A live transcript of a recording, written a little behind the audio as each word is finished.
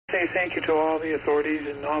say thank you to all the authorities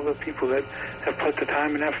and all the people that have put the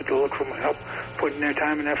time and effort to look for my help, putting their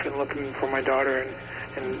time and effort looking for my daughter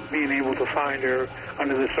and being able to find her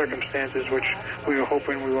under the circumstances which we were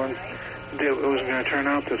hoping it wasn't going to turn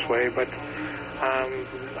out this way. But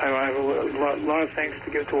I have a lot of thanks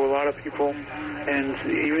to give to a lot of people, and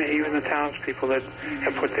even the townspeople that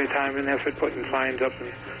have put their time and effort putting signs up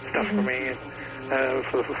and stuff for me.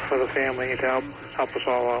 For the family to help us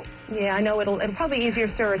all out. Yeah, I know it'll probably be easier,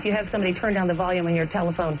 sir, if you have somebody turn down the volume on your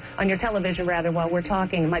television rather, while we're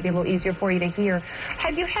talking. It might be a little easier for you to hear.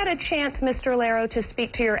 Have you had a chance, Mr. Laro, to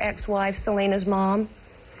speak to your ex-wife, Celina's mom?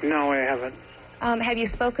 No, I haven't. Have you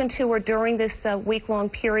spoken to her during this week-long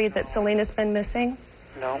period that Celina's been missing?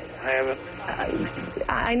 No, I haven't.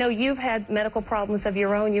 I know you've had medical problems of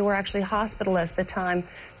your own. You were actually hospitalized at the time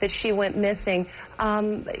that she went missing,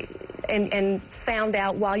 and found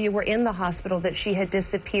out while you were in the hospital that she had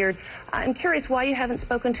disappeared. I'm curious why you haven't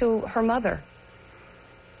spoken to her mother.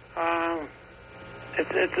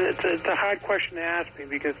 It's a hard question to ask me,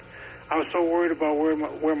 because I was so worried about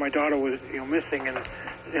where my daughter was, missing, and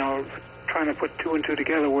trying to put two and two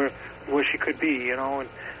together where she could be, and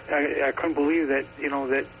I couldn't believe that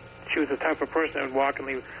that she was the type of person that would walk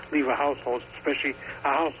and leave a household, especially a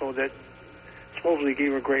household that supposedly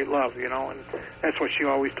gave her great love, and that's what she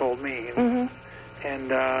always told me. And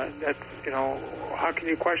that's how can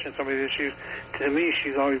you question somebody that to me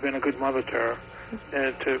she's always been a good mother to her,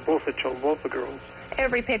 to both the children, both the girls.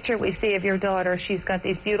 Every picture we see of your daughter, she's got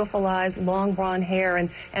these beautiful eyes, long blonde hair,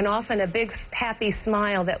 and often a big happy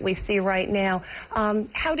smile that we see right now.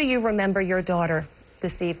 How do you remember your daughter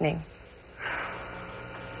this evening?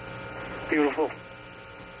 Beautiful.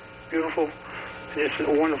 Beautiful. Just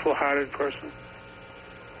a wonderful-hearted person.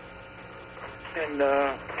 And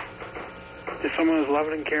just someone who's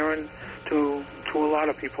loving and caring to a lot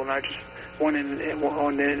of people, not just one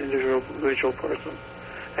individual person.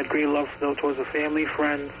 Had great love towards the family,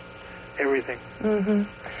 friends, everything.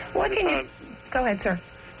 What can you... Go ahead, sir.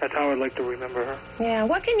 That's how I'd like to remember her. Yeah.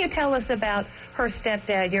 What can you tell us about her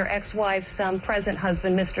stepdad, your ex-wife's present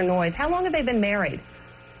husband, Mr. Noyes? How long have they been married?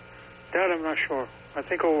 That I'm not sure. I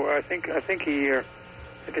think a year.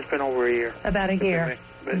 I think it's been over a year. About a year.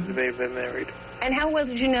 They've been married. And how well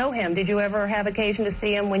did you know him? Did you ever have occasion to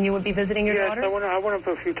see him when you would be visiting your daughters? Yes, I went up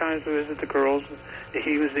a few times to visit the girls.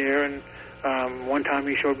 He was there, and one time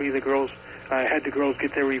he showed me the girls. I had the girls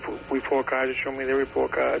get their report cards and show me their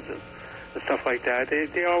report cards and stuff like that.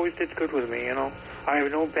 They always did good with me, I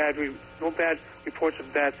have no bad reports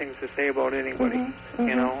of bad things to say about anybody,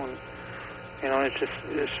 And, it's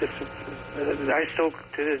just I still,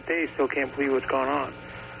 to this day, still can't believe what's going on.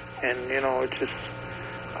 And, it's just,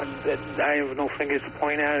 I have no fingers to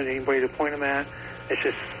point at, anybody to point them at. It's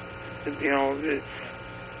just,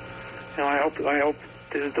 I hope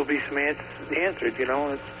there'll be some answers,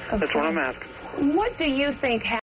 that's what I'm asking for. What do you think